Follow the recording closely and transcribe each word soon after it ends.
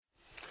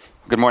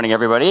Good morning,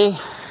 everybody.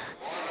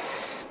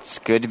 It's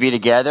good to be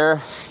together.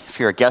 If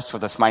you're a guest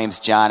with us, my name's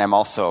John. I'm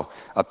also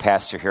a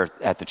pastor here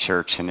at the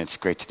church, and it's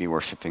great to be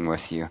worshiping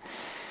with you.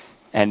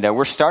 And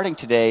we're starting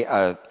today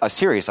a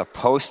series, a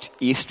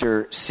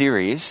post-Easter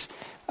series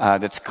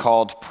that's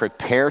called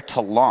Prepare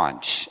to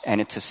Launch. And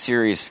it's a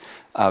series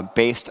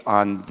based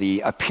on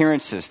the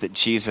appearances that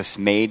Jesus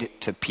made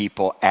to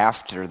people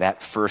after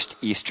that first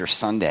Easter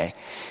Sunday.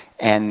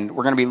 And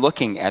we're going to be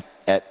looking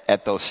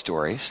at those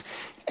stories.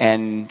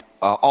 And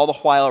all the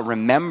while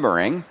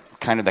remembering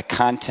kind of the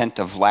content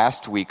of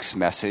last week's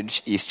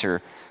message, Easter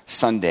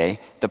Sunday.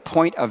 The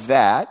point of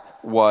that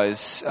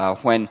was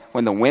when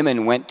the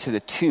women went to the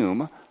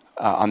tomb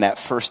on that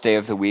first day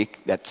of the week,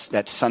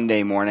 that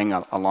Sunday morning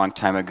a long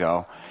time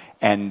ago,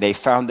 and they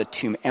found the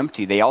tomb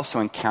empty. They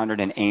also encountered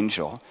an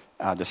angel,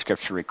 the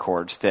scripture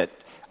records, that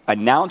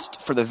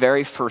announced for the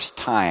very first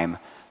time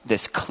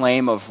this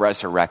claim of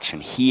resurrection.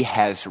 He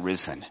has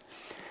risen.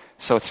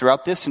 So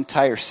throughout this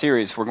entire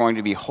series, we're going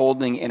to be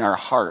holding in our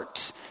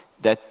hearts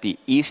that the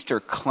Easter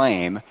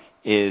claim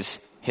is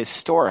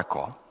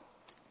historical,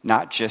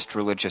 not just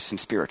religious and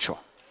spiritual.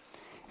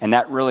 And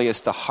that really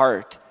is the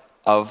heart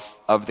of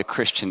the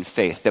Christian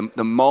faith.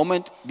 The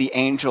moment the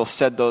angel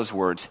said those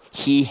words,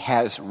 "He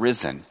has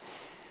risen,"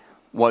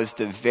 was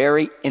the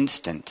very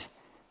instant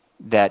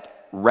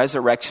that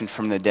resurrection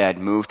from the dead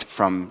moved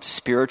from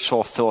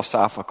spiritual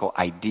philosophical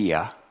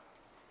idea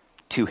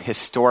to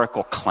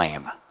historical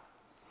claim.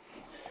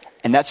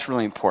 And that's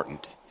really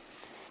important.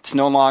 It's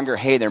no longer,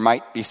 hey, there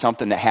might be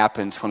something that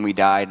happens when we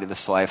die to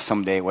this life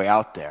someday way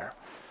out there.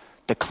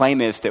 The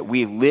claim is that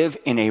we live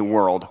in a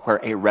world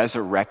where a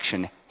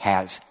resurrection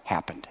has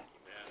happened.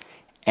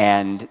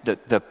 And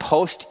the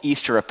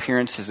post-Easter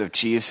appearances of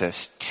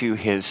Jesus to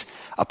his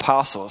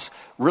apostles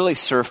really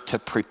served to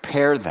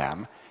prepare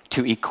them,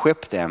 to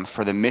equip them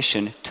for the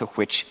mission to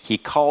which he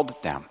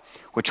called them,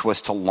 which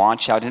was to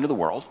launch out into the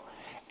world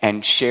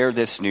and share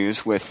this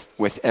news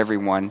with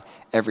everyone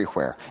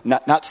everywhere.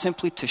 Not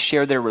simply to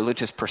share their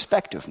religious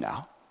perspective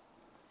now,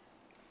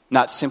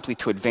 not simply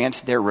to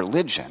advance their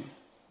religion,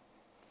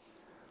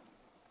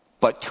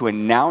 but to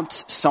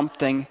announce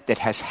something that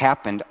has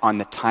happened on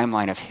the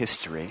timeline of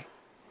history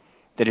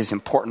that is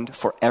important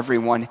for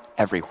everyone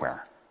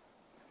everywhere.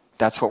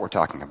 That's what we're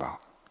talking about.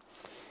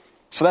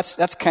 So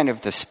that's kind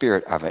of the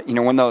spirit of it. You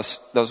know, when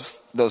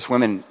those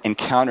women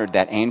encountered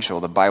that angel,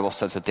 the Bible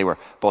says that they were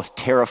both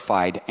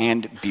terrified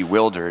and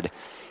bewildered.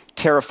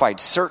 Terrified,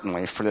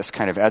 certainly, for this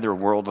kind of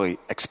otherworldly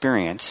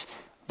experience,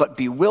 but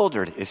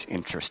bewildered is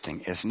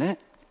interesting, isn't it?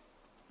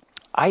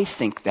 I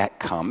think that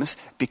comes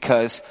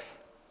because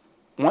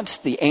once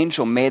the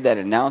angel made that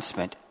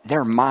announcement,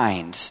 their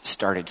minds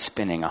started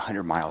spinning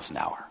 100 miles an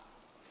hour.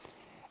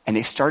 And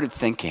they started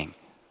thinking,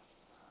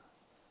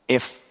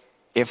 if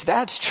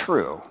that's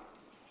true,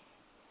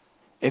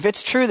 if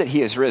it's true that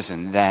he has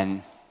risen,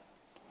 then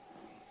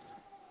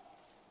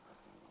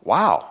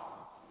wow.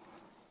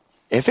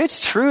 If it's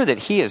true that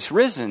he has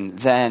risen,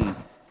 then,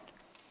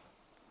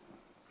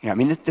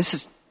 this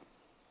is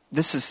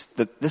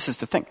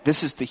the thing.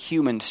 This is the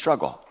human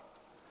struggle.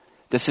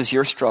 This is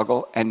your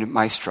struggle and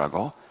my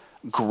struggle,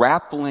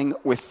 grappling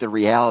with the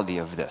reality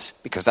of this,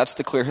 because that's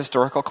the clear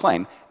historical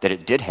claim that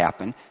it did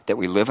happen, that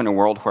we live in a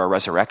world where a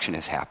resurrection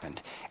has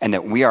happened, and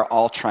that we are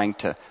all trying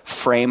to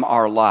frame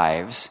our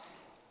lives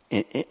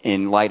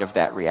in light of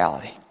that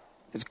reality.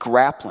 It's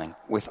grappling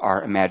with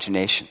our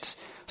imaginations.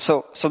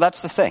 So that's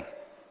the thing.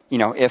 You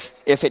know, if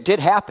it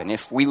did happen,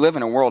 if we live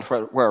in a world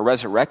where a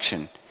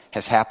resurrection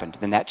has happened,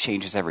 then that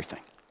changes everything.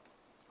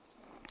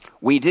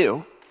 We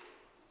do,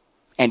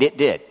 and it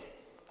did.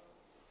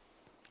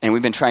 And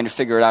we've been trying to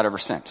figure it out ever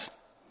since.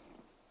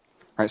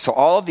 Right? So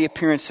all of the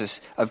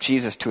appearances of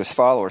Jesus to his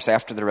followers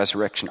after the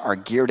resurrection are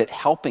geared at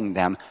helping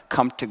them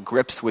come to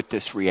grips with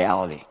this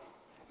reality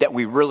that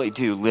we really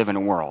do live in a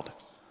world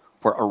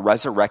where a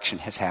resurrection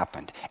has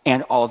happened,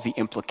 and all of the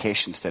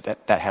implications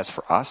that has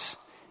for us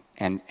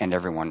and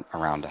everyone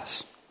around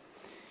us.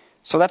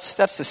 So that's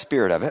the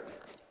spirit of it.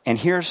 And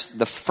here's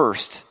the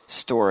first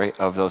story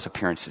of those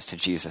appearances to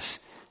Jesus,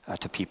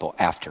 to people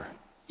after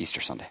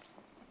Easter Sunday.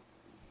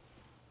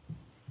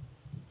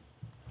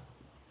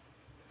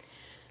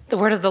 The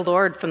word of the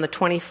Lord from the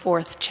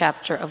 24th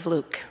chapter of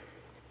Luke.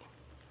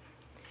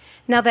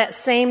 Now that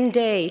same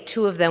day,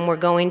 two of them were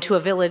going to a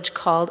village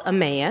called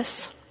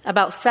Emmaus,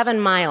 about 7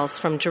 miles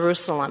from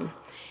Jerusalem.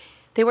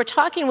 They were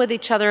talking with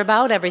each other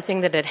about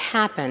everything that had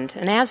happened,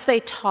 and as they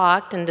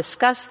talked and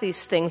discussed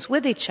these things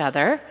with each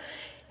other,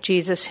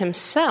 Jesus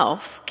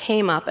himself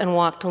came up and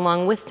walked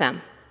along with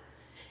them.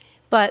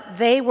 But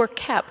they were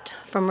kept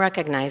from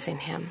recognizing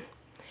him.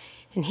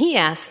 And he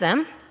asked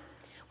them,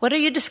 "What are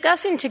you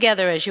discussing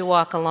together as you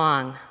walk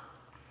along?"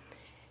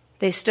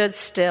 They stood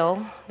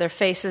still, their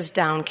faces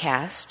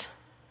downcast.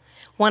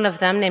 One of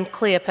them, named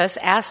Cleopas,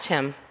 asked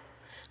him,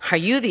 "Are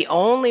you the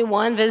only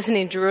one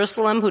visiting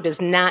Jerusalem who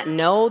does not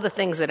know the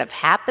things that have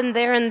happened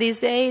there in these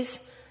days?"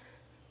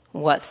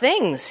 "What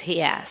things?"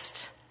 he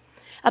asked.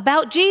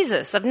 "About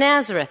Jesus of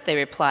Nazareth," they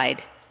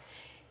replied.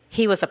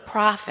 "He was a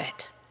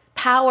prophet,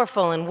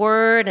 powerful in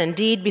word and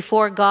deed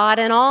before God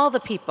and all the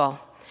people.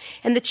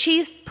 And the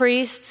chief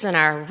priests and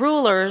our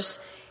rulers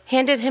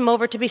handed him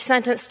over to be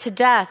sentenced to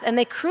death, and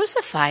they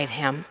crucified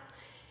him.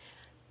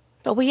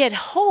 But we had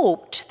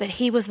hoped that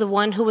he was the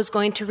one who was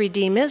going to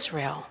redeem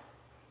Israel.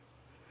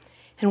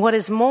 And what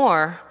is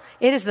more,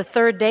 it is the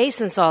third day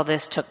since all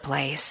this took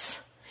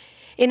place.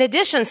 In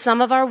addition,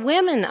 some of our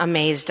women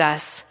amazed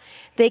us.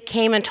 They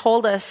came and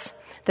told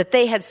us that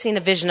they had seen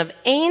a vision of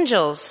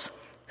angels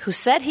who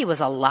said he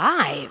was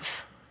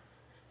alive.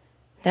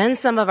 Then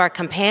some of our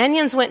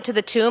companions went to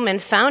the tomb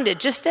and found it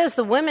just as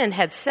the women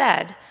had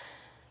said,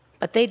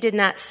 but they did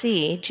not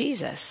see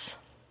Jesus.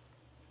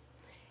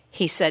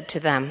 He said to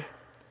them,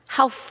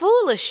 "How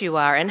foolish you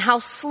are, and how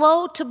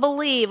slow to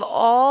believe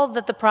all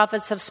that the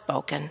prophets have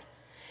spoken.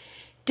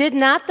 Did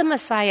not the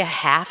Messiah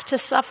have to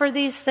suffer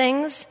these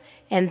things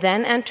and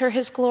then enter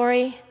his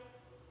glory?"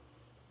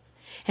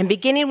 And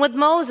beginning with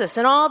Moses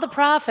and all the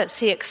prophets,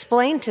 he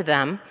explained to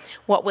them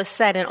what was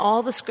said in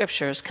all the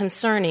scriptures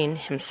concerning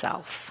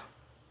himself.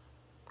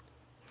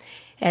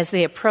 As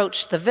they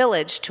approached the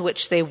village to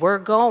which they were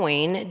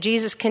going,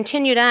 Jesus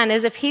continued on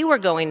as if he were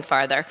going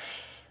farther,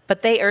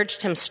 but they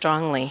urged him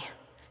strongly,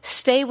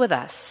 "Stay with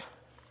us,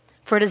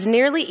 for it is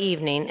nearly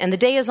evening and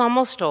the day is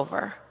almost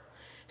over."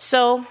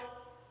 So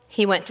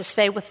he went to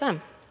stay with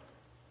them.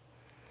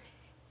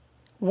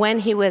 When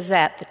he was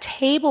at the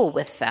table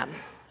with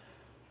them,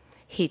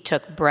 he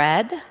took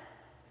bread,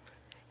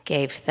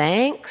 gave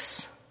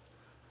thanks,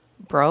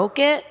 broke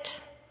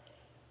it,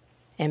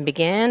 and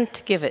began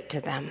to give it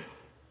to them.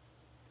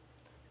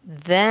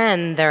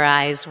 Then their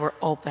eyes were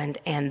opened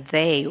and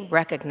they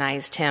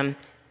recognized him,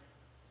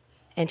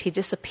 and he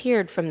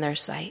disappeared from their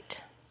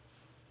sight.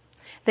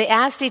 They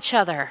asked each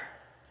other,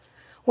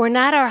 "Were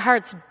not our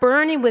hearts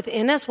burning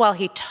within us while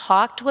he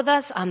talked with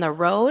us on the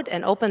road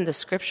and opened the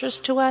scriptures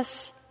to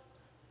us?"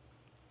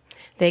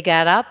 They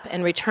got up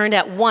and returned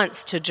at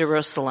once to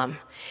Jerusalem.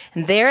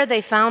 And there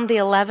they found the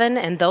 11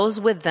 and those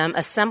with them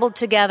assembled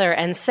together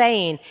and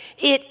saying,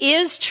 "It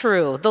is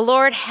true, the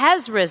Lord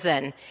has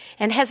risen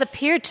and has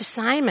appeared to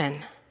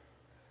Simon."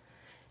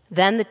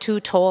 Then the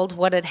two told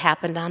what had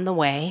happened on the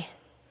way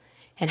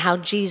and how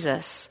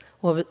Jesus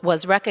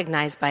was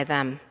recognized by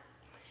them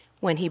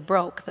when he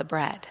broke the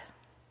bread.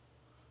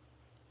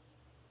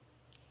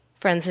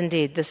 Friends,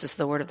 indeed, this is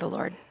the word of the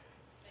Lord.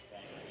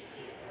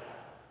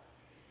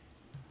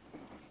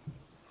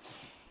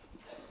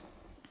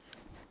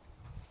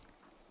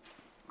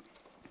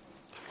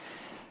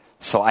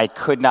 So I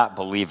could not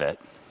believe it.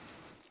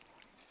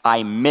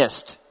 I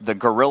missed the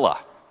gorilla.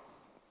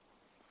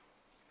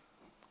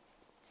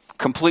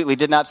 Completely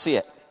did not see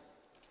it.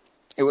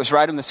 It was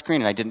right on the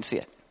screen and I didn't see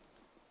it.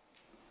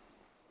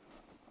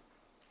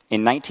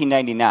 In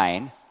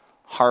 1999,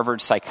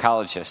 Harvard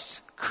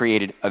psychologists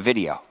created a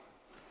video.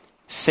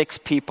 6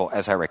 people,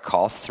 as I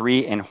recall,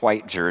 3 in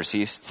white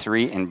jerseys,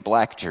 3 in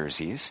black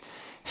jerseys,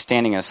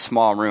 standing in a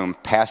small room,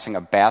 passing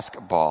a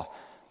basketball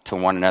to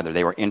one another.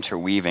 They were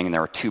interweaving, and there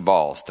were 2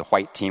 balls. The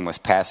white team was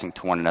passing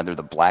to one another.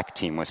 The black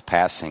team was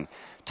passing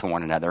to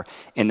one another.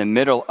 In the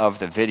middle of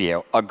the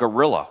video, a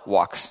gorilla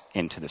walks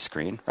into the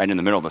screen, right in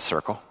the middle of the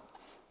circle.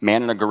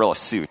 Man in a gorilla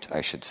suit,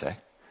 I should say.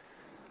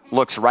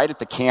 Looks right at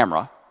the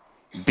camera,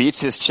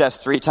 beats his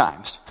chest 3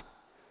 times,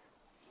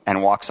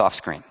 and walks off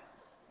screen.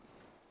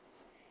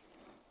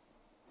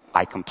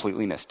 I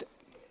completely missed it.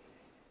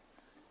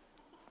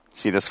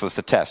 See, this was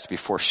the test.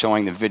 Before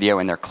showing the video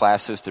in their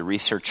classes, the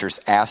researchers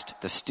asked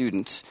the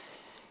students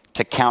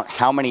to count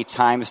how many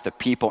times the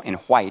people in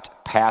white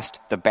passed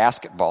the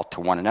basketball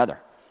to one another.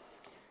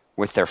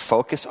 With their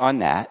focus on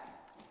that,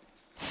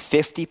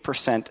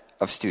 50%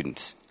 of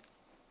students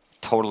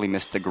totally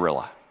missed the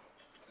gorilla.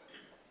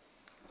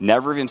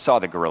 Never even saw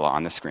the gorilla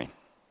on the screen.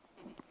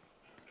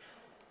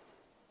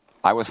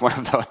 I was one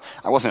of the,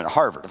 I wasn't at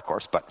Harvard, of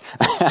course, but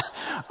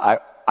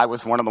I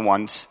was one of the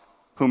ones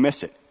who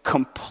missed it.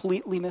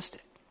 Completely missed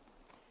it.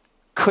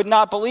 Could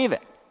not believe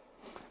it.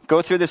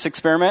 Go through this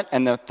experiment,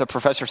 and the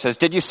professor says,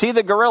 "Did you see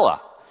the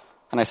gorilla?"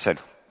 And I said,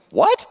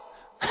 "What?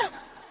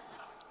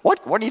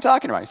 What are you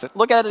talking about?" He said,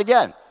 "Look at it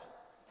again."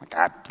 I'm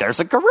like, there's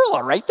a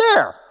gorilla right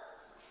there.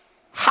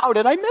 How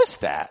did I miss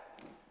that?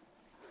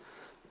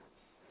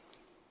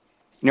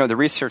 You know, the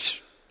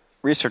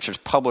researchers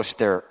published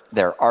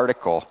their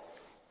article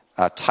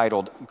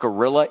titled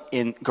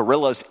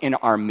Gorillas in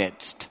Our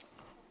Midst.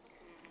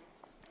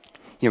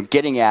 You know,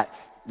 getting at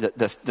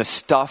the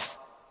stuff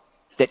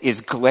that is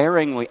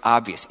glaringly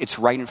obvious. It's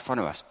right in front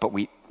of us, but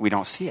we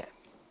don't see it.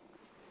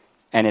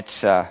 And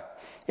it's a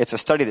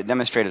study that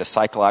demonstrated a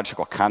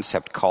psychological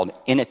concept called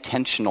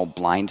inattentional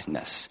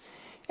blindness.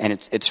 And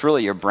it's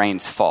really your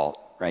brain's fault,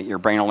 right? Your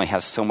brain only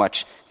has so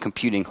much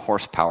computing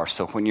horsepower.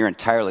 So when you're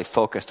entirely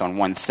focused on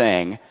one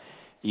thing,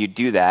 you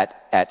do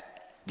that at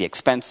the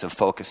expense of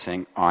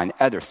focusing on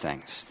other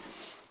things.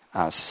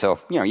 So,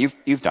 you know,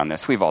 you've done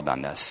this. We've all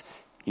done this.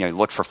 You know, you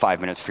look for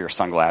 5 minutes for your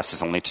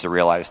sunglasses only to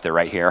realize they're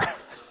right here.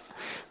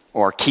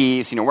 Or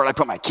keys, you know, where did I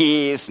put my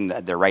keys? And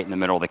they're right in the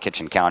middle of the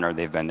kitchen counter.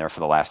 They've been there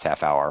for the last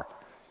half hour.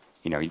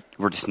 You know,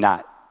 we're just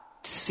not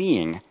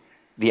seeing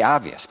the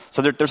obvious.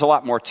 So there's a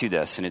lot more to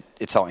this, and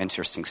it's all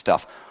interesting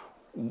stuff.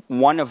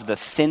 One of the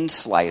thin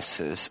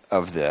slices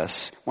of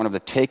this, one of the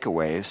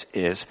takeaways,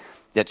 is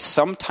that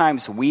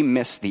sometimes we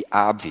miss the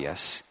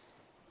obvious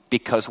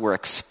because we're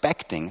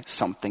expecting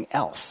something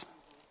else.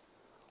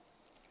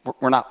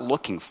 We're not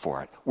looking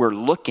for it. We're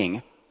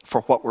looking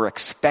for what we're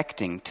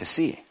expecting to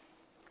see.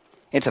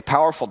 It's a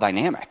powerful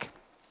dynamic.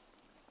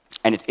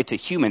 And it's a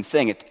human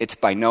thing. It's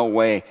by no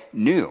way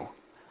new.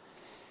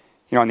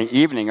 You know, on the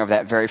evening of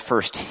that very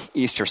first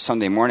Easter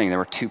Sunday morning, there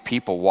were two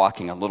people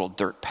walking a little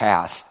dirt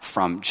path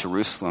from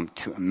Jerusalem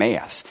to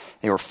Emmaus.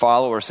 They were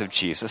followers of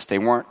Jesus. They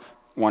weren't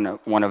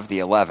one of the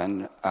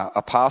 11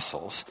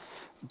 apostles,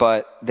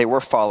 but they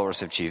were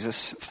followers of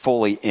Jesus,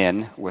 fully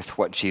in with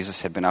what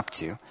Jesus had been up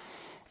to.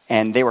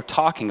 And they were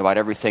talking about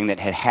everything that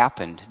had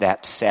happened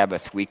that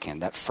Sabbath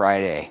weekend, that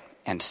Friday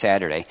and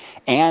Saturday,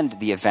 and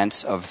the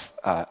events of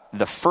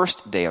the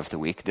first day of the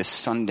week, this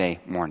Sunday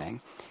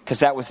morning. Because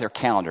that was their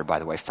calendar, by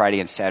the way. Friday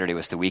and Saturday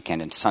was the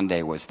weekend, and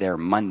Sunday was their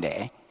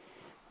Monday,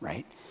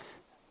 right?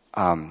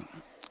 And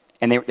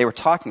they were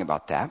talking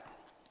about that.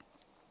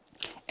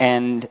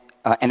 And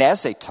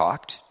as they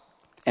talked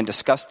and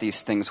discussed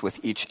these things with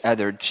each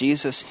other,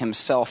 Jesus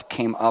himself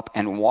came up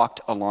and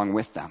walked along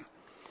with them.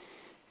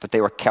 But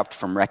they were kept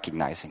from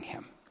recognizing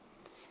him.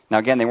 Now,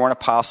 again, they weren't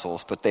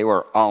apostles, but they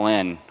were all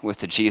in with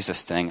the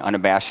Jesus thing,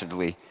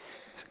 unabashedly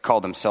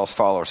called themselves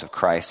followers of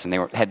Christ, and they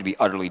had to be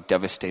utterly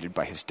devastated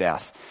by his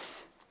death.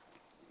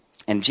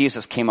 And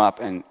Jesus came up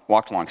and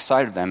walked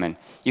alongside of them, and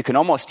you can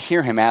almost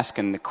hear him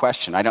asking the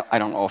question. I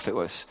don't know if it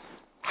was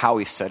how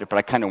he said it, but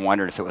I kind of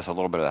wondered if it was a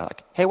little bit of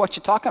like, "Hey, what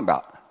you talking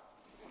about?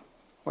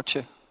 What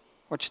you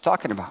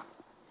talking about?"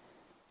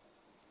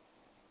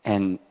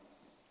 And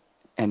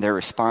their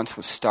response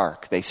was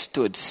stark. They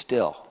stood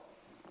still.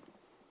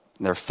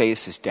 Their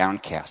faces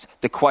downcast.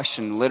 The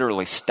question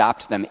literally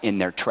stopped them in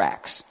their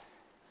tracks.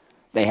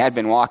 They had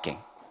been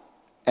walking,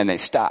 and they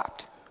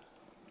stopped.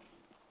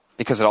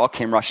 Because it all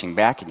came rushing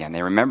back again.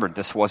 They remembered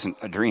this wasn't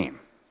a dream.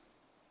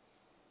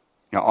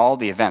 You know, all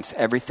the events,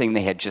 everything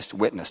they had just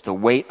witnessed, the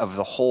weight of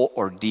the whole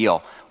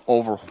ordeal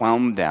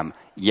overwhelmed them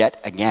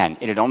yet again.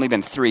 It had only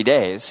been 3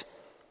 days,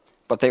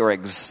 but they were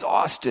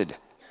exhausted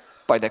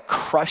by the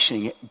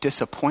crushing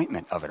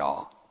disappointment of it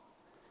all.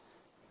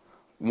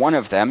 One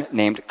of them,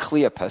 named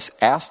Cleopas,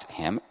 asked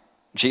him,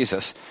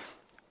 Jesus,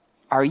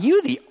 "Are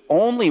you the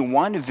only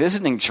one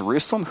visiting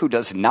Jerusalem who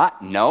does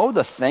not know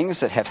the things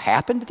that have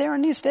happened there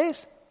in these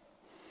days?"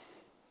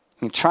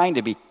 I'm trying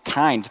to be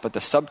kind, but the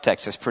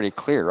subtext is pretty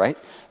clear, right?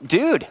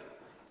 Dude,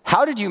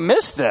 how did you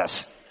miss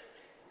this?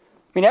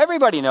 I mean,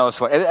 everybody knows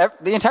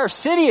the entire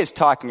city is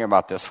talking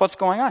about this. What's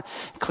going on?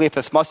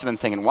 Cleopas must have been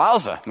thinking,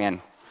 wowza,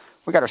 man,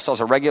 we got ourselves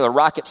a regular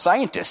rocket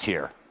scientist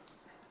here.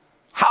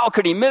 How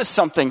could he miss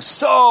something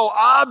so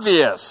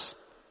obvious?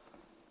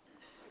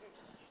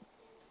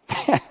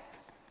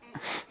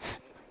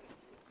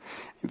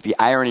 The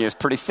irony is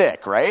pretty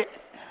thick, right?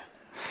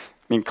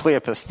 I mean,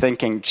 Cleopas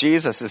thinking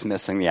Jesus is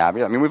missing the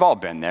obvious. I mean, we've all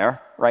been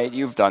there, right?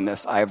 You've done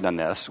this. I have done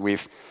this.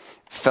 We've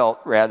felt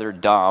rather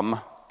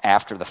dumb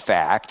after the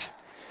fact,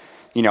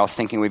 you know,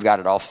 thinking we've got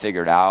it all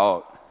figured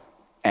out,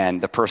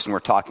 and the person we're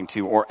talking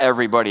to or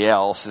everybody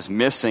else is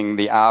missing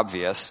the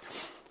obvious,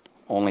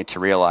 only to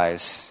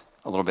realize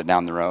a little bit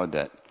down the road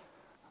that,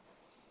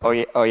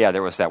 oh yeah,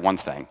 there was that one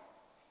thing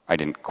I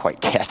didn't quite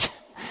get.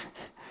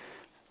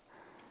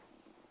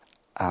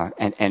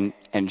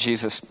 And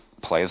Jesus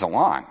plays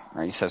along,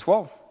 right? He says,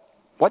 well,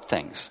 what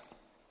things?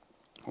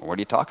 Well, what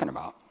are you talking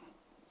about?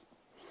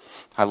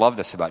 I love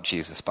this about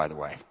Jesus, by the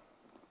way.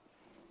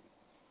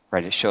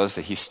 Right? It shows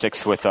that he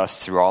sticks with us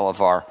through all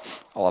of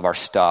our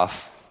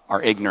stuff,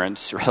 our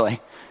ignorance, really.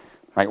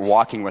 Right?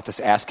 Walking with us,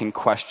 asking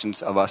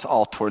questions of us,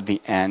 all toward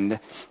the end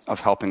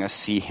of helping us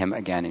see him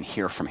again and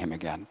hear from him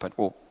again. But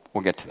we'll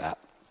get to that.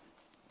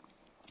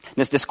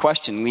 This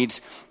question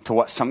leads to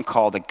what some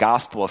call the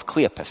Gospel of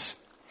Cleopas,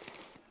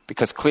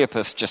 because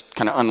Cleopas just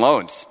kind of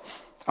unloads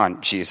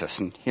on Jesus.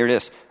 And here it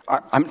is.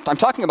 I'm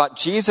talking about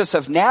Jesus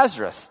of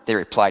Nazareth, they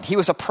replied. He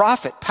was a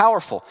prophet,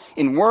 powerful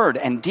in word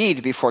and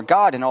deed before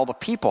God and all the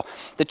people.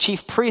 The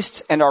chief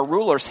priests and our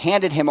rulers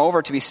handed him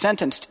over to be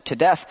sentenced to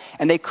death,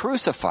 and they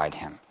crucified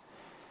him.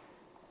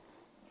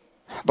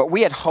 But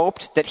we had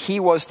hoped that he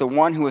was the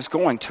one who was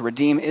going to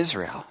redeem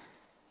Israel.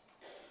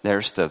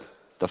 There's the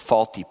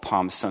faulty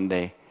Palm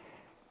Sunday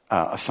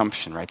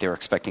assumption, right? They were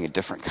expecting a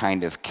different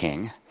kind of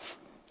king,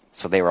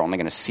 so they were only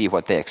going to see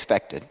what they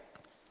expected.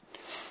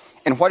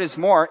 And what is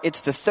more,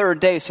 it's the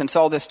third day since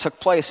all this took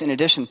place. In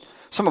addition,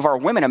 some of our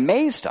women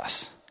amazed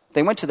us.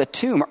 They went to the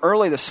tomb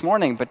early this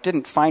morning but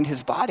didn't find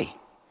his body.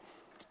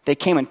 They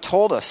came and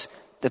told us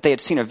that they had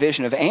seen a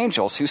vision of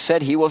angels who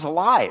said he was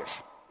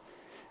alive.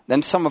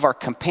 Then some of our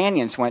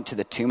companions went to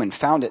the tomb and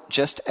found it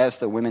just as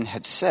the women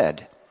had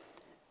said,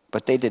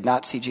 but they did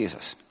not see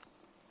Jesus.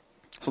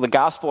 So the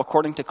gospel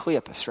according to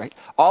Cleopas, right?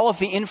 All of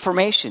the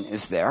information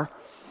is there.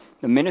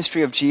 The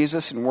ministry of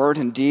Jesus in word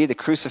and deed, the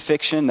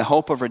crucifixion, the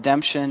hope of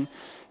redemption,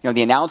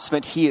 the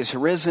announcement he is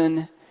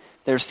risen,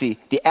 There's the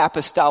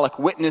apostolic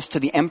witness to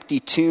the empty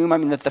tomb. I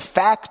mean, that the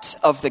facts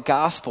of the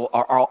gospel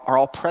are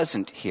all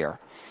present here.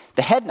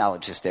 The head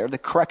knowledge is there. The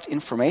correct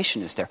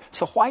information is there.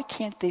 So why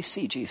can't they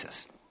see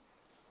Jesus?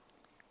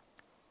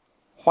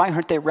 Why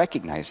aren't they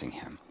recognizing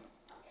him?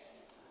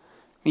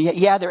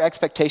 Yeah, their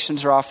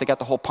expectations are off. They got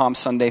the whole Palm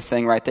Sunday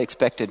thing, right? They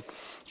expected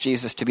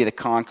Jesus to be the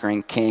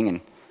conquering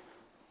king,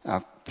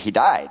 and he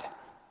died.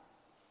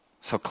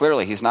 So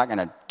clearly he's not going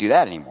to do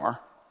that anymore.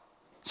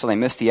 So they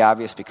missed the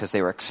obvious because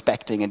they were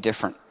expecting a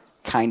different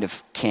kind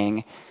of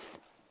king.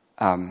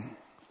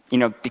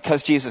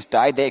 Because Jesus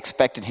died, they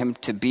expected him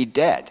to be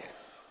dead.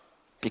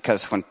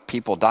 Because when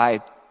people die,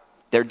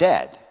 they're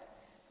dead.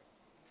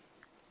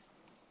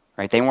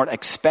 Right? They weren't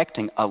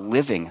expecting a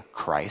living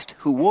Christ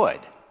who would.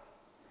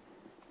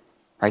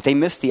 Right? They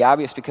missed the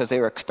obvious because they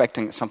were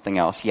expecting something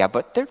else. Yeah,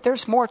 but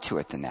there's more to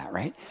it than that,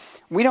 right?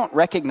 We don't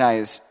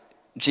recognize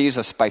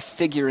Jesus by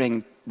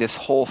figuring this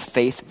whole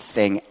faith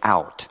thing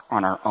out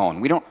on our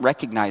own. We don't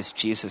recognize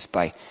Jesus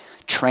by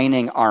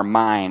training our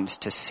minds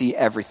to see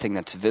everything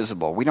that's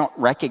visible. We don't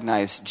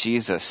recognize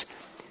Jesus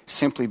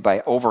simply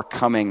by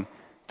overcoming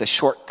the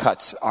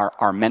shortcuts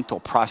our mental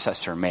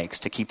processor makes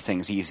to keep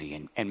things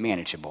easy and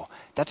manageable.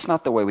 That's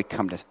not the way we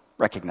come to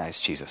recognize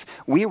Jesus.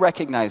 We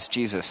recognize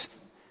Jesus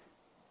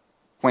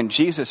when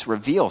Jesus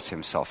reveals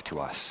himself to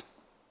us.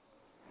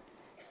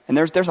 And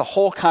there's a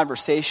whole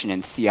conversation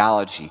in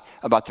theology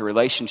about the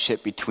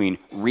relationship between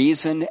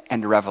reason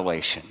and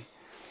revelation.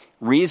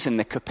 Reason,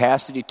 the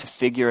capacity to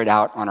figure it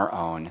out on our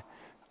own.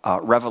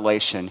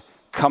 Revelation,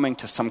 coming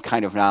to some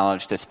kind of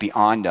knowledge that's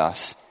beyond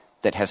us,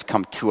 that has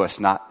come to us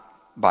not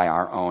by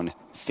our own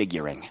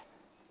figuring.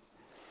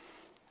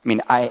 I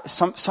mean,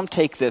 some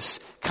take this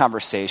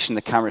conversation,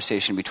 the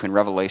conversation between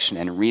revelation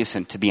and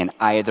reason, to be an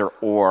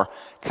either-or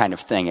kind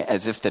of thing,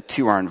 as if the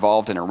two are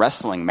involved in a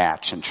wrestling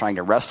match and trying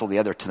to wrestle the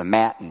other to the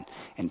mat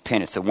and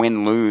pin. It's a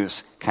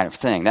win-lose kind of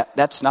thing.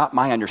 That's not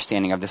my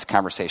understanding of this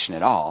conversation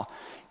at all,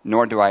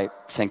 nor do I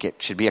think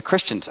it should be a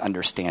Christian's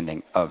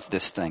understanding of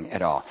this thing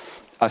at all.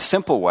 A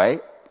simple way,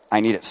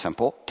 I need it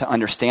simple, to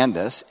understand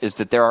this is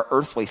that there are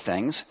earthly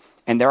things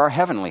and there are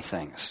heavenly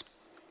things.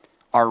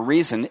 Our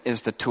reason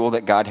is the tool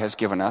that God has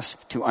given us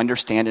to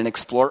understand and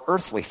explore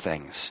earthly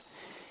things.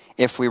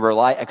 If we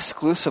rely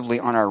exclusively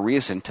on our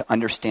reason to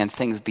understand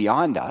things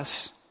beyond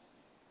us,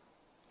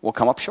 we'll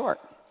come up short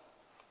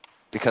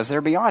because they're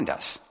beyond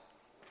us,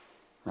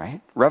 right?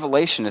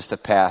 Revelation is the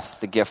path,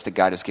 the gift that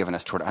God has given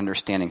us toward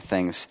understanding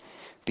things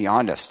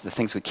beyond us, the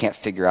things we can't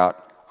figure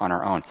out on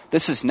our own.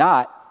 This is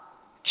not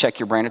check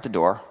your brain at the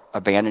door,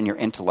 abandon your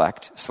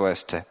intellect so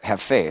as to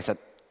have faith.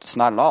 That's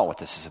not at all what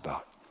this is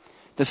about.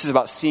 This is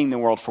about seeing the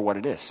world for what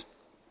it is.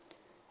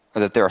 Or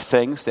that there are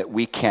things that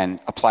we can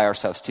apply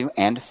ourselves to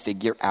and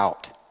figure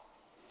out.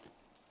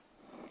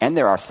 And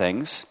there are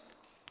things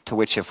to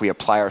which if we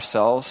apply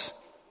ourselves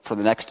for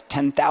the next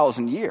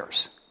 10,000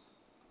 years,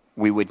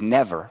 we would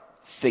never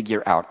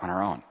figure out on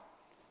our own.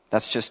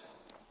 That's just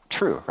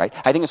true, right?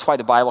 I think it's why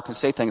the Bible can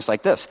say things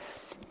like this.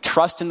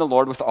 Trust in the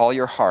Lord with all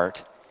your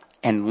heart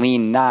and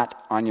lean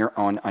not on your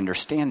own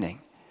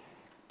understanding.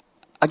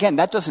 Again,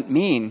 that doesn't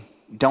mean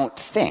don't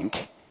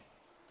think.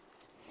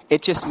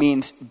 It just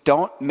means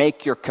don't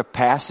make your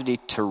capacity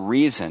to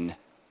reason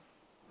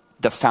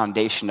the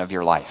foundation of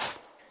your life.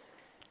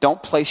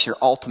 Don't place your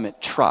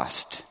ultimate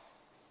trust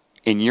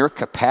in your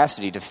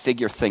capacity to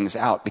figure things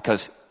out,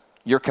 because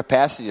your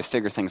capacity to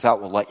figure things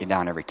out will let you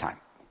down every time.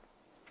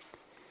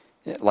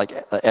 Like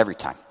every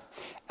time.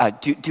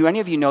 Do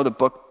any of you know the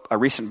book, a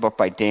recent book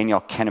by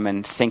Daniel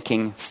Kahneman,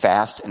 Thinking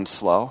Fast and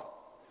Slow?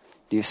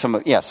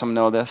 Some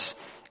know this.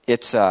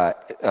 It's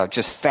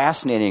just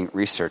fascinating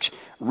research.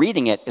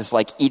 Reading it is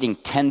like eating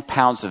 10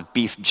 pounds of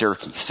beef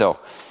jerky. So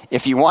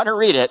if you want to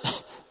read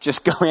it,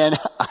 just go in,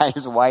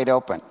 eyes wide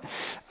open.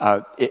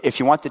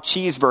 If you want the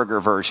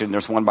cheeseburger version,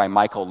 there's one by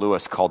Michael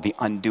Lewis called The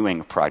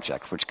Undoing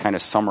Project, which kind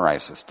of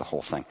summarizes the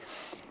whole thing.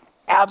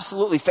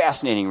 Absolutely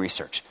fascinating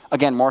research.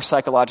 Again, more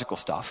psychological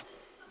stuff.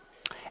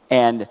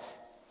 And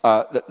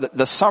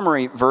the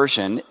summary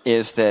version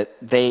is that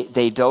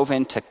they dove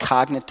into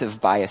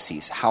cognitive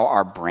biases, how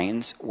our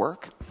brains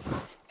work.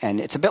 And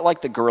it's a bit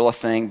like the gorilla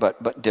thing,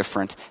 but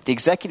different. The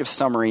executive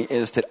summary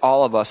is that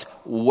all of us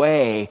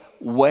way,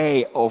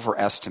 way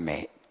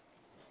overestimate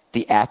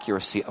the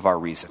accuracy of our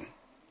reason.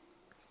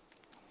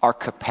 Our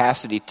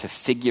capacity to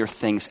figure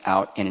things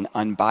out in an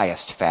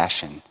unbiased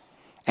fashion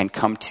and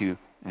come to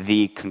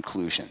the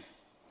conclusion.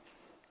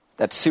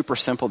 That's super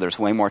simple. There's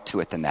way more to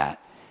it than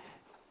that.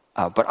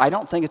 But I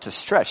don't think it's a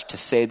stretch to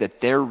say that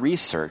their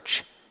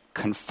research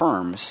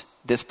confirms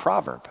this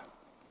proverb.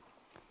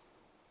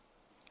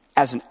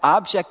 As an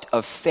object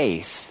of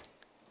faith,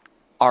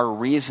 our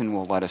reason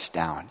will let us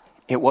down.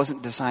 It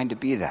wasn't designed to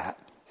be that.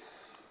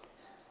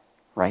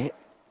 Right?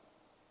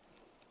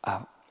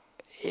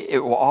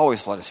 It will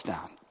always let us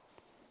down.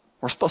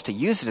 We're supposed to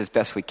use it as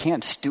best we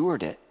can,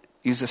 steward it,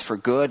 use this for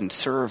good and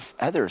serve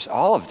others,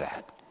 all of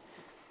that.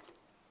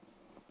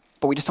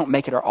 But we just don't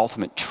make it our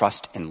ultimate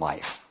trust in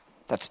life.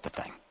 That's the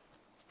thing.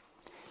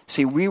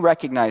 See, we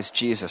recognize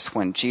Jesus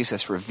when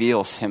Jesus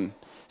reveals himself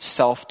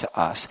himself to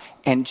us.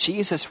 And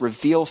Jesus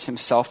reveals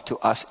himself to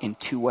us in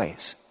two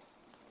ways: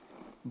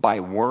 by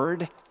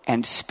word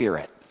and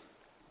spirit.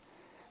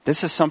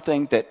 This is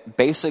something that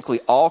basically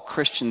all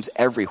Christians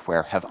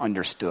everywhere have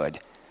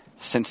understood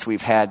since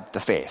we've had the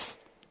faith.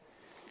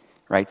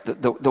 Right?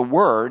 The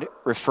word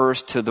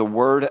refers to the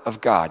word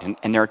of God.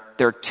 And there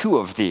are two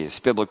of these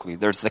biblically.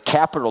 There's the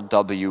capital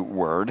W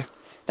word.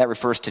 That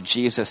refers to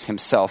Jesus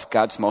himself,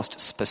 God's most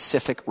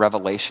specific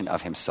revelation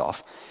of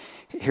himself.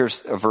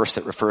 Here's a verse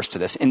that refers to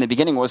this. In the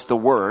beginning was the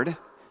Word,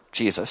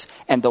 Jesus,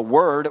 and the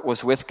Word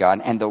was with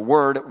God, and the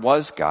Word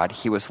was God.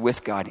 He was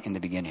with God in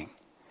the beginning.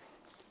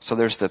 So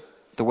there's the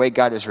way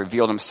God has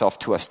revealed himself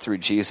to us through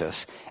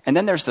Jesus. And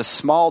then there's the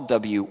small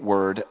w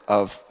word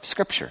of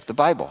Scripture, the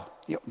Bible,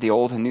 the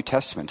Old and New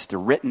Testaments, the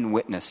written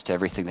witness to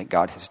everything that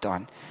God has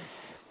done.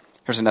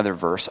 Here's another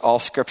verse. All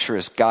Scripture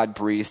is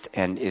God-breathed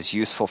and is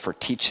useful for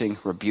teaching,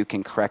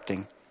 rebuking,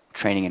 correcting,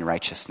 training in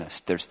righteousness.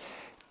 There's,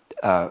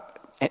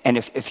 and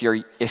if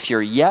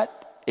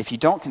you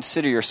don't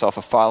consider yourself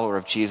a follower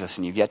of Jesus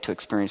and you've yet to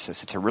experience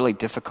this, it's a really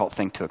difficult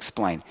thing to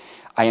explain.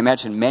 I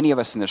imagine many of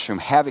us in this room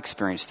have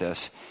experienced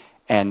this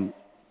and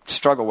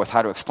struggle with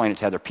how to explain it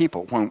to other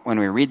people. When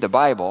we read the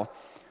Bible,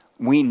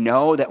 we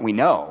know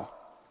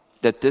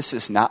that this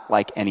is not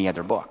like any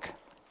other book.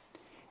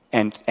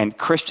 And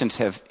Christians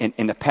have,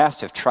 in the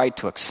past, have tried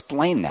to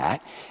explain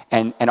that.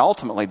 And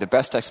ultimately, the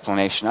best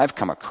explanation I've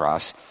come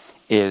across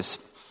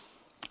is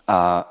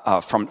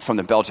from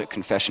the Belgic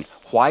Confession.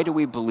 Why do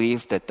we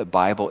believe that the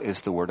Bible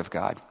is the Word of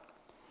God?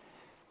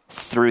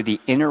 Through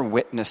the inner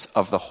witness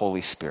of the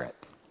Holy Spirit.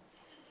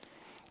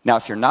 Now,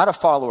 if you're not a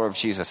follower of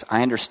Jesus,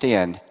 I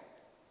understand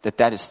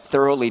that is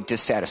thoroughly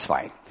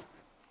dissatisfying.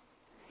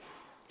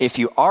 If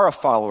you are a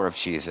follower of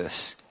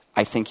Jesus,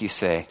 I think you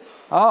say,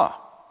 oh,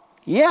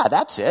 yeah,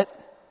 that's it,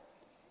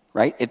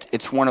 right?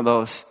 It's one of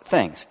those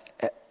things.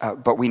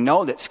 But we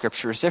know that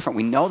Scripture is different.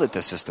 We know that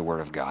this is the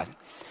Word of God.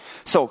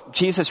 So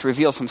Jesus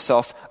reveals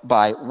himself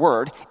by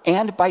word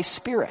and by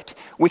spirit.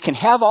 We can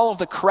have all of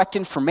the correct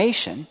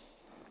information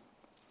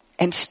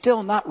and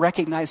still not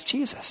recognize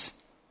Jesus,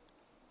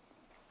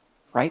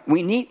 right?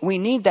 We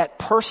need that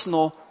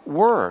personal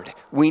word.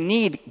 We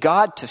need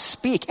God to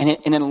speak and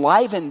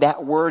enliven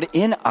that word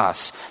in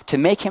us to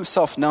make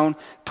himself known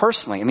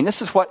personally. I mean,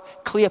 this is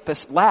what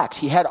Cleopas lacked.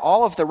 He had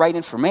all of the right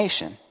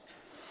information,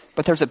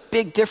 but there's a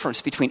big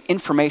difference between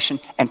information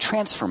and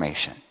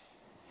transformation.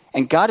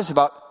 And God is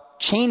about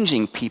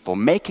changing people,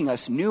 making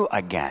us new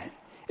again.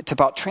 It's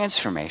about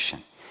transformation.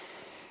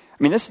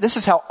 I mean, this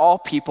is how all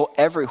people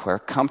everywhere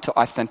come to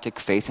authentic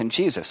faith in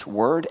Jesus,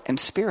 word and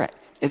spirit.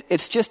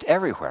 It's just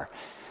everywhere.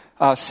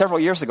 Several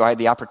years ago, I had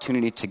the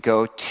opportunity to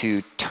go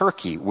to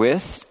Turkey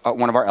with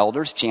one of our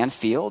elders, Jan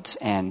Fields,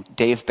 and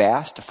Dave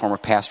Bast, a former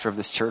pastor of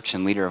this church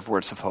and leader of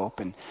Words of Hope,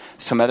 and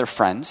some other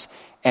friends.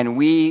 And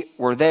we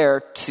were there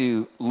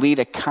to lead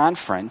a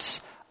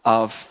conference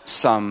of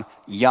some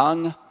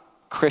young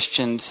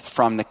Christians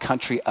from the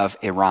country of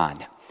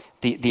Iran.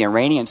 The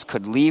Iranians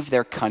could leave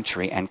their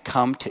country and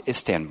come to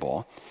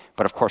Istanbul,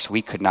 but of course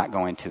we could not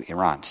go into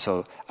Iran.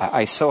 So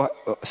I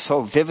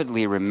so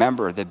vividly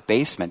remember the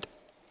basement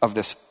of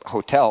this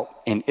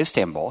hotel in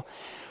Istanbul,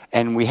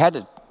 and we had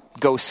to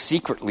go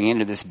secretly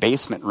into this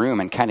basement room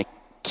and kind of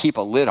keep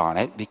a lid on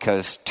it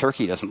because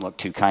Turkey doesn't look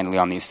too kindly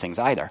on these things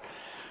either.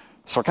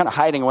 So we're kind of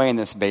hiding away in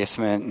this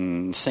basement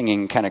and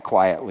singing kind of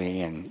quietly,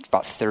 and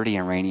about 30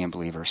 Iranian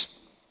believers.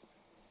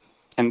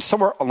 And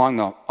somewhere along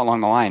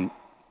the line,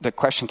 the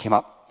question came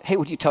up, hey,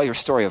 would you tell your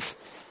story of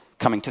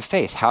coming to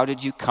faith? How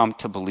did you come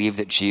to believe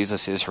that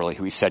Jesus is really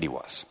who he said he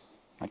was?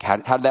 Like, how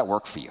did that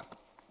work for you?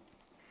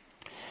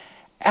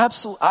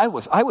 Absolutely, I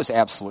was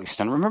absolutely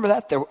stunned. Remember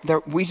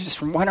that? We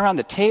just went around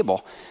the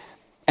table,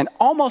 and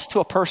almost to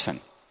a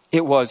person,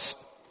 it was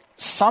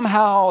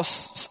somehow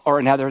or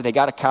another, they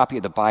got a copy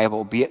of the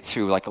Bible, be it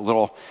through like a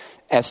little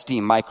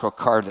SD micro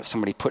card that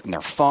somebody put in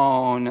their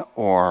phone,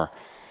 or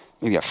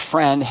maybe a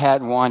friend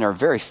had one, or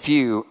very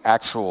few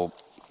actual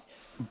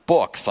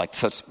books.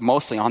 So it's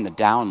mostly on the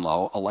down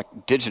low,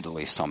 like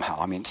digitally somehow.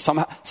 I mean,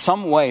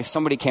 some way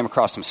somebody came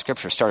across some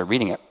scripture, started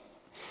reading it.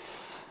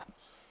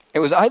 It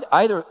was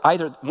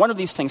either one of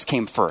these things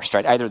came first,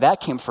 right? Either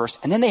that came first,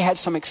 and then they had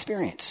some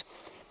experience.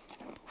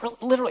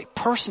 Literally,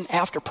 person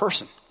after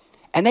person.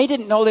 And they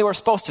didn't know they were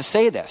supposed to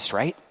say this,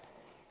 right?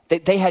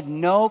 They had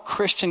no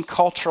Christian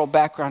cultural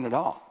background at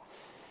all.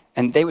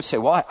 And they would say,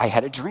 well, I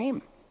had a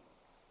dream.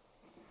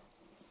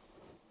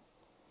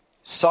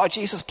 Saw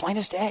Jesus plain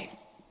as day.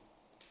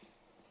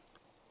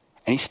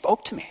 And he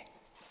spoke to me.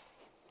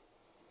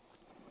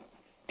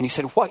 And he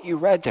said, what you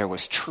read there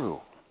was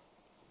true.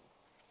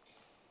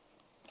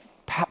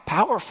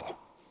 Powerful,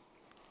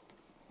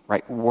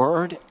 right?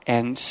 Word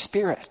and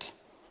spirit,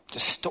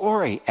 just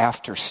story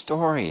after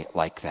story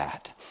like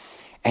that.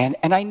 And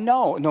I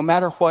know no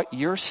matter what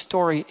your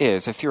story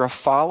is, if you're a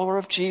follower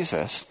of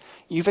Jesus,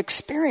 you've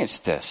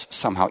experienced this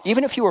somehow.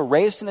 Even if you were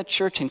raised in the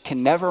church and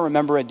can never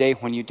remember a day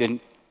when you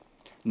didn't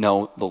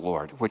know the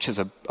Lord, which is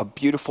a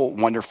beautiful,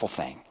 wonderful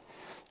thing.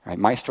 Right?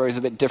 My story is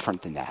a bit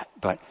different than that,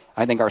 but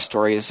I think our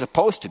story is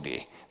supposed to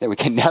be that we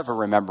can never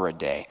remember a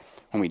day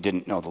when we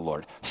didn't know the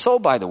Lord. So,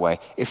 by the way,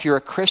 if you're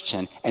a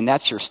Christian and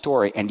that's your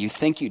story and you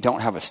think you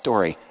don't have a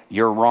story,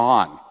 you're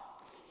wrong.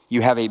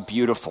 You have a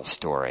beautiful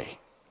story.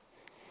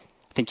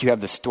 I think you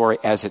have the story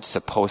as it's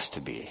supposed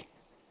to be,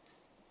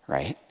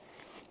 right?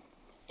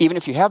 Even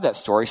if you have that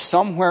story,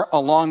 somewhere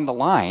along the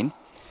line,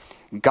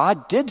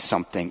 God did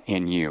something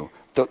in you.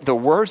 The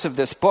words of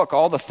this book,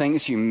 all the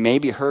things you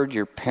maybe heard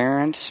your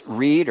parents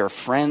read or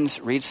friends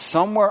read,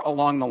 somewhere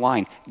along the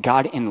line,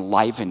 God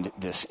enlivened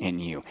this in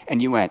you.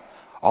 And you went,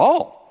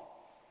 oh.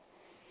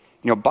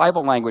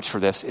 Bible language for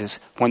this is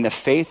when the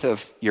faith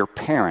of your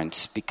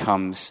parents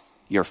becomes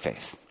your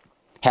faith.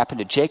 Happened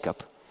to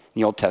Jacob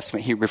in the Old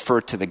Testament. He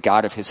referred to the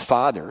God of his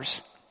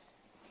fathers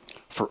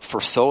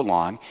for so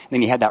long.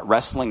 Then he had that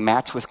wrestling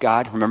match with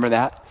God. Remember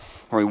that?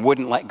 Where he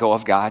wouldn't let go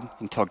of God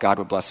until God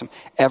would bless him.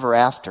 Ever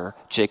after,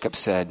 Jacob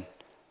said,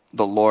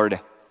 the Lord,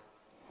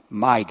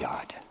 my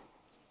God,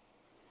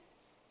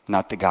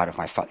 not the God of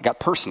my father. It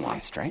got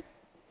personalized, right?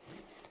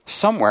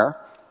 Somewhere,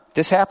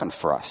 this happened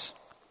for us.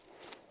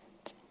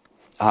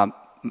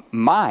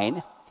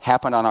 Mine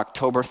happened on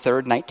October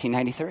 3rd,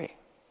 1993.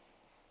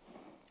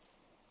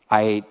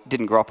 I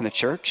didn't grow up in the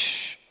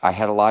church. I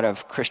had a lot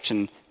of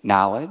Christian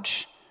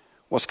knowledge,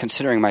 was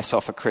considering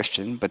myself a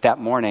Christian, but that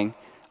morning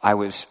I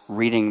was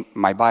reading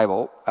my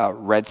Bible,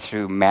 read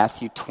through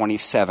Matthew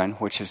 27,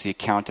 which is the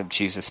account of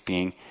Jesus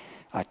being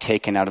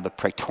taken out of the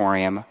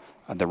praetorium,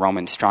 the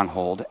Roman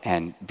stronghold,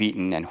 and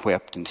beaten and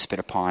whipped and spit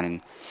upon,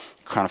 and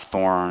crown of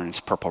thorns,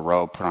 purple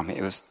robe put on him.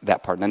 It was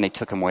that part. And then they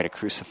took him away to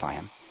crucify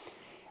him.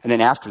 And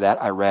then after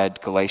that, I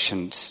read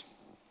Galatians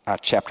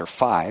chapter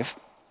 5.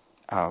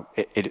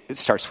 It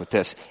starts with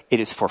this. It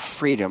is for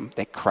freedom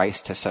that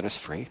Christ has set us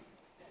free.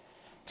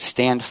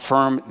 Stand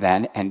firm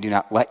then, and do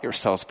not let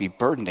yourselves be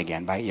burdened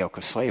again by a yoke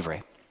of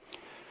slavery.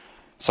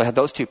 So I had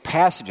those two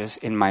passages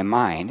in my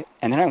mind,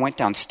 and then I went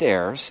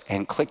downstairs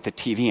and clicked the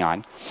TV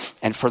on.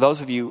 And for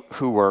those of you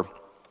who were,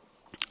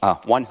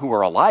 who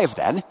were alive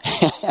then,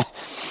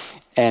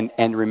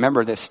 and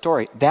remember this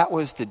story, that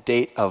was the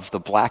date of the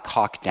Black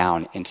Hawk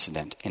Down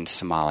incident in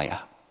Somalia.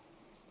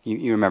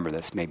 You remember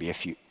this, maybe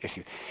if you,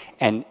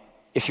 and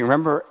if you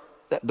remember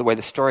the way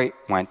the story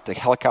went, the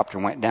helicopter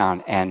went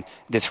down, and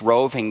this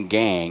roving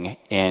gang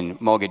in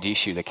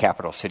Mogadishu, the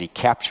capital city,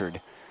 captured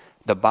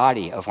the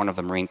body of one of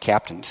the Marine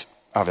captains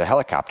of the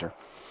helicopter.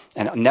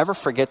 And I'll never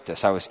forget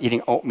this. I was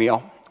eating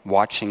oatmeal,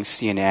 watching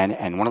CNN,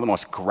 and one of the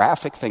most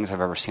graphic things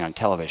I've ever seen on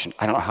television,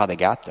 I don't know how they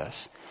got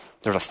this.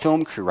 There was a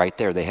film crew right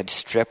there. They had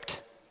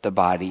stripped the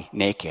body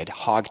naked,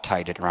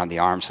 hog-tied it around the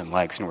arms and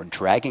legs, and were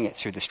dragging it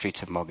through the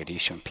streets of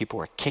Mogadishu, and people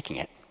were kicking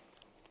it,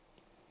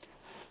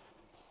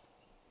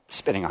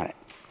 spitting on it.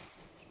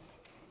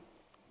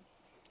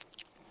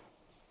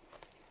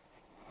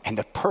 And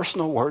the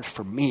personal word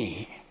for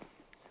me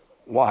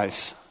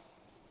was,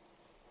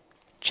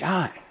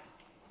 John,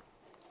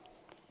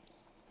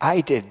 I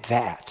did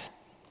that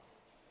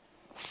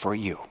for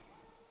you.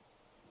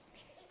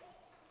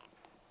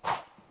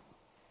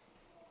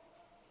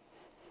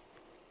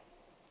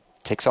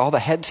 Takes all the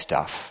head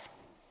stuff,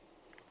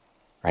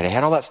 right? I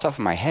had all that stuff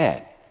in my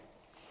head.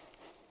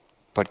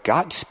 But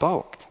God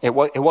spoke. It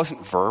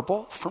wasn't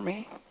verbal for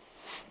me,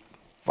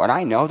 but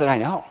I know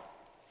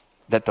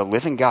that the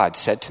living God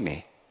said to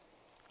me,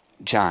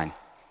 John,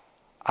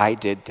 I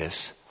did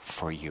this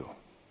for you.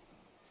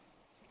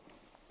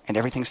 And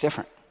everything's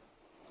different.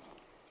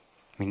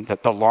 I mean,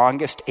 the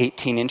longest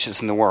 18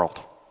 inches in the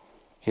world,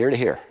 here to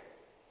here,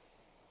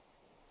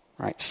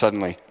 right?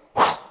 Suddenly,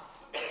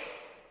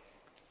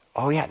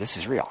 oh yeah, this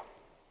is real.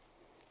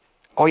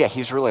 Oh yeah,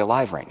 he's really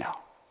alive right now.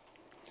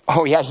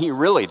 Oh yeah, he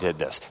really did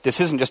this.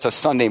 This isn't just a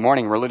Sunday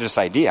morning religious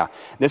idea.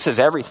 This is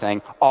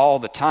everything all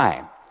the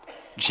time.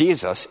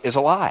 Jesus is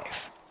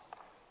alive.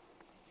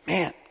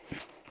 Man,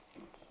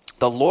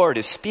 the Lord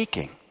is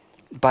speaking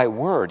by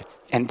word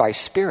and by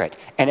spirit.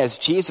 And as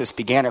Jesus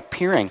began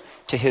appearing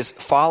to his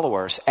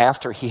followers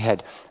after he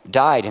had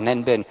died and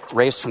then been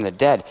raised from the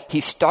dead, he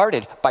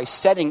started by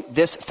setting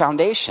this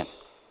foundation.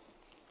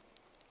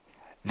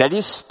 That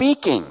he's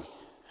speaking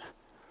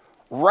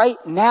right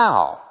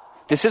now.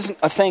 This isn't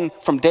a thing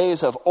from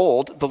days of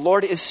old. The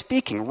Lord is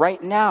speaking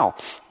right now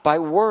by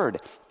word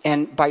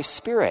and by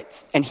spirit.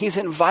 And he's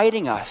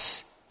inviting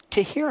us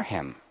to hear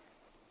him.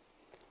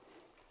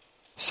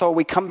 So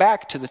we come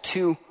back to the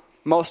two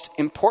most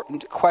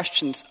important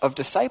questions of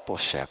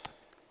discipleship.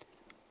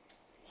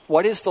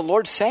 What is the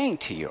Lord saying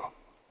to you?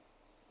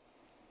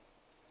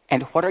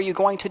 And what are you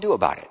going to do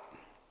about it?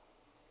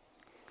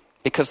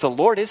 Because the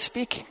Lord is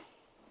speaking.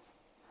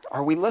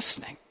 Are we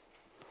listening?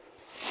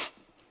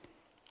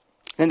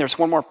 Then there's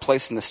one more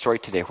place in the story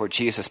today where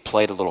Jesus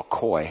played a little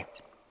coy.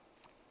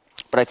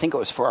 But I think it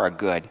was for our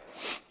good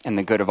and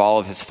the good of all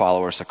of his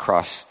followers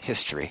across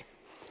history.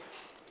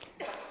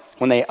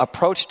 When they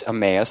approached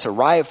Emmaus,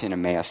 arrived in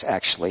Emmaus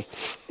actually,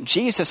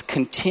 Jesus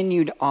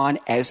continued on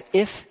as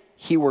if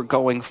he were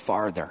going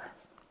farther.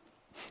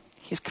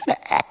 He's kind of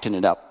acting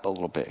it up a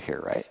little bit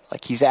here, right?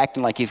 Like he's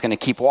acting like he's going to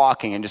keep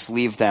walking and just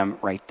leave them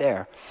right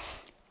there.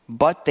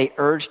 But they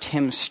urged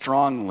him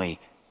strongly,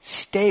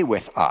 stay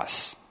with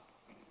us.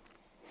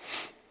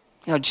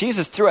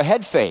 Jesus threw a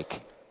head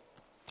fake,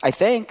 I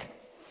think.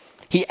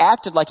 He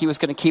acted like he was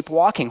going to keep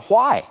walking.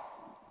 Why?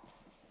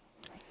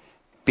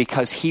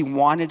 Because he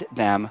wanted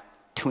them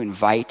to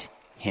invite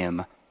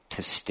him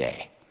to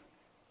stay.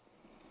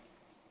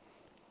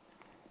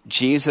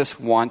 Jesus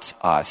wants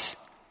us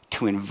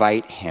to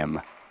invite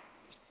him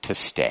to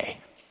stay.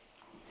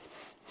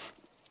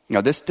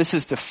 This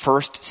is the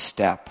first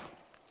step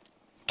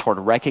toward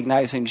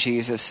recognizing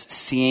Jesus,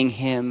 seeing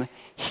him,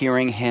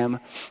 hearing him.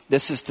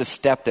 This is the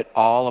step that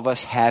all of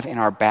us have in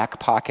our back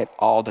pocket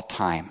all the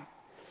time,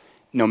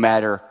 no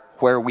matter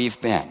where we've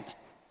been,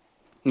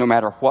 no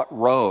matter what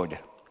road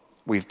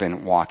we've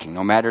been walking,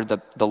 no matter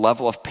the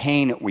level of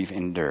pain we've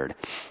endured,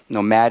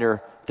 no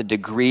matter the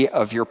degree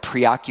of your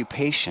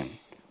preoccupation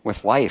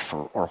with life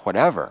or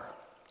whatever.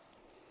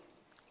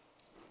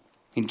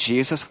 And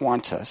Jesus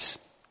wants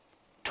us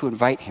to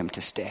invite him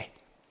to stay.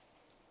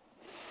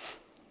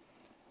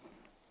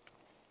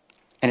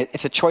 And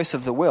it's a choice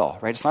of the will,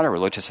 right? It's not a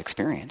religious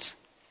experience.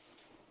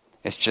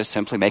 It's just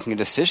simply making a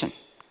decision.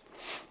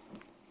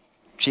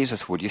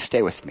 Jesus, would you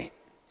stay with me?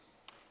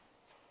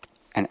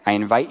 And I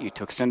invite you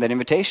to extend that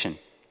invitation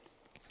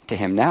to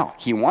him now.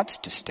 He wants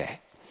to stay.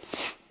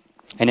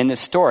 And in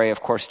this story,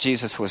 of course,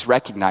 Jesus was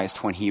recognized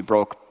when he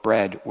broke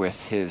bread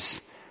with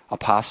his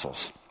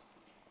apostles.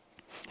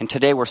 And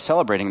today we're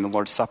celebrating the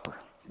Lord's Supper.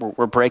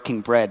 We're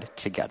breaking bread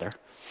together.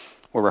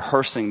 We're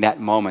rehearsing that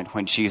moment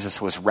when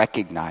Jesus was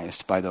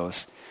recognized by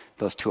those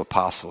two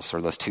apostles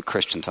or those two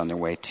Christians on their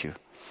way to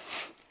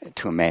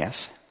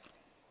Emmaus.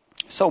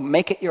 So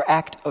make it your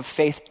act of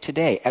faith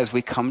today as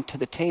we come to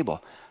the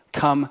table.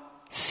 Come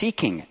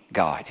seeking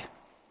God.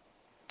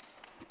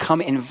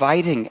 Come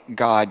inviting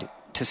God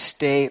to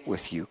stay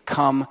with you.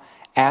 Come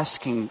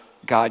asking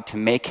God to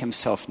make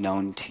himself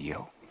known to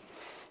you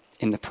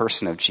in the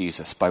person of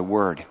Jesus by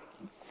word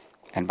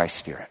and by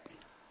spirit.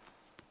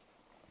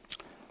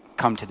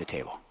 Come to the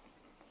table.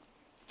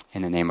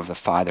 In the name of the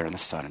Father and the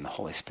Son and the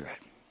Holy Spirit.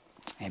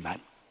 Amen.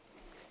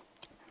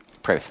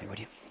 Pray with me, would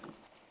you?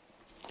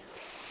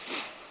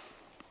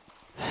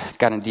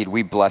 God, indeed,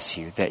 we bless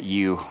you that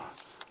you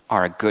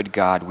are a good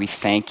God. We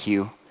thank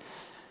you,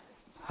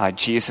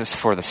 Jesus,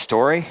 for the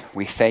story.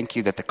 We thank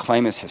you that the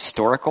claim is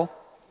historical,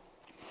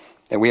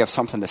 that we have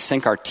something to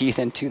sink our teeth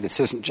into. This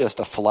isn't just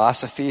a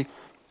philosophy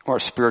or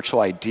a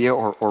spiritual idea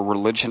or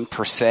religion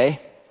per se,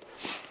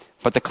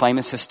 but the claim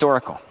is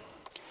historical.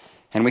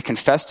 And we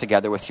confess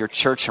together with your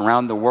church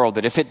around the world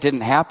that if it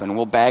didn't happen,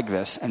 we'll bag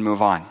this and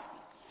move on.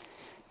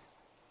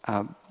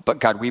 But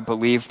God, we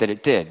believe that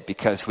it did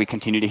because we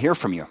continue to hear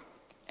from you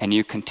and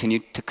you continue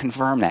to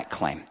confirm that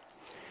claim.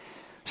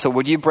 So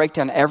would you break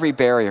down every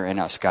barrier in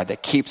us, God,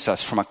 that keeps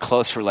us from a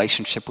close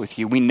relationship with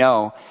you? We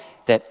know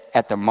that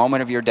at the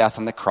moment of your death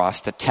on the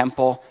cross, the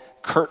temple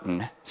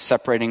curtain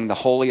separating the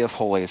Holy of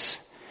Holies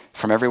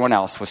from everyone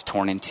else was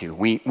torn in two.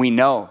 We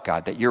know,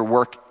 God, that your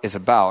work is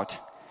about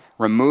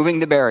removing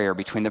the barrier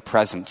between the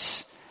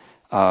presence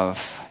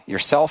of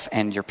yourself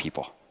and your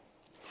people.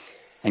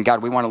 And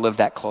God, we want to live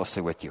that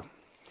closely with you.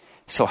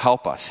 So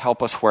help us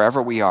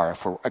wherever we are.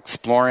 If we're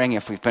exploring,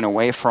 if we've been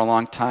away for a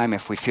long time,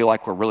 if we feel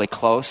like we're really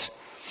close,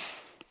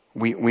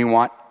 we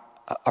want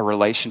a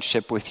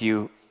relationship with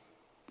you.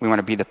 We want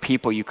to be the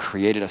people you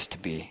created us to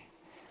be.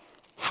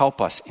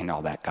 Help us in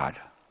all that, God.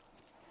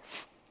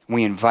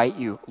 We invite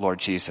you, Lord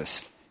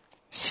Jesus,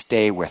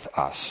 stay with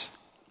us.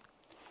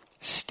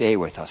 Stay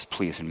with us,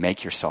 please, and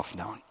make yourself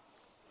known.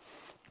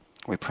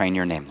 We pray in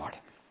your name, Lord.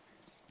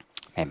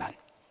 Amen.